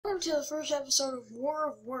to the first episode of War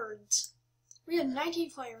of Words. We have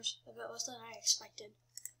 19 players, if it was than I expected.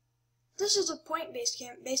 This is a point-based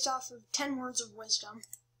game based off of 10 words of wisdom.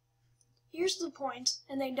 Here's the points,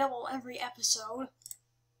 and they double every episode.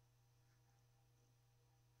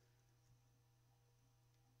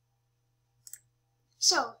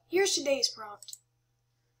 So, here's today's prompt.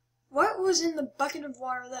 What was in the bucket of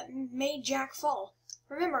water that made Jack fall?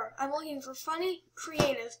 Remember, I'm looking for funny,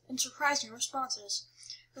 creative, and surprising responses.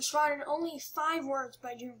 Responded only 5 words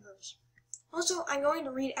by Junekers. Also, I'm going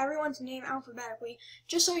to read everyone's name alphabetically,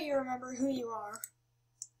 just so you remember who you are.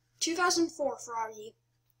 2004 Froggy,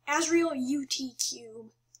 Asriel UT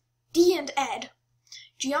Cube, D and Ed,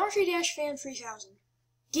 Geometry Dash Fan 3000,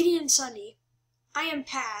 Gideon Sunday, I Am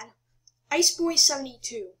Pad, Iceboy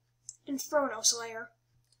 72, Inferno Slayer,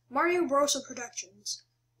 Mario Brosa Productions,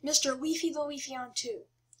 Mr. Leafy the Leafeon 2,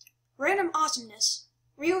 Random Awesomeness,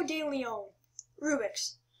 Rio de Leon,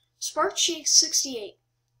 Rubik's, Spark Shake 68,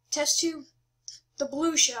 Test Tube, The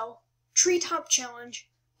Blue Shell, Treetop Challenge,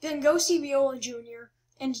 Vengosi Viola Jr.,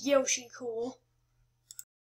 and Yoshi Cool.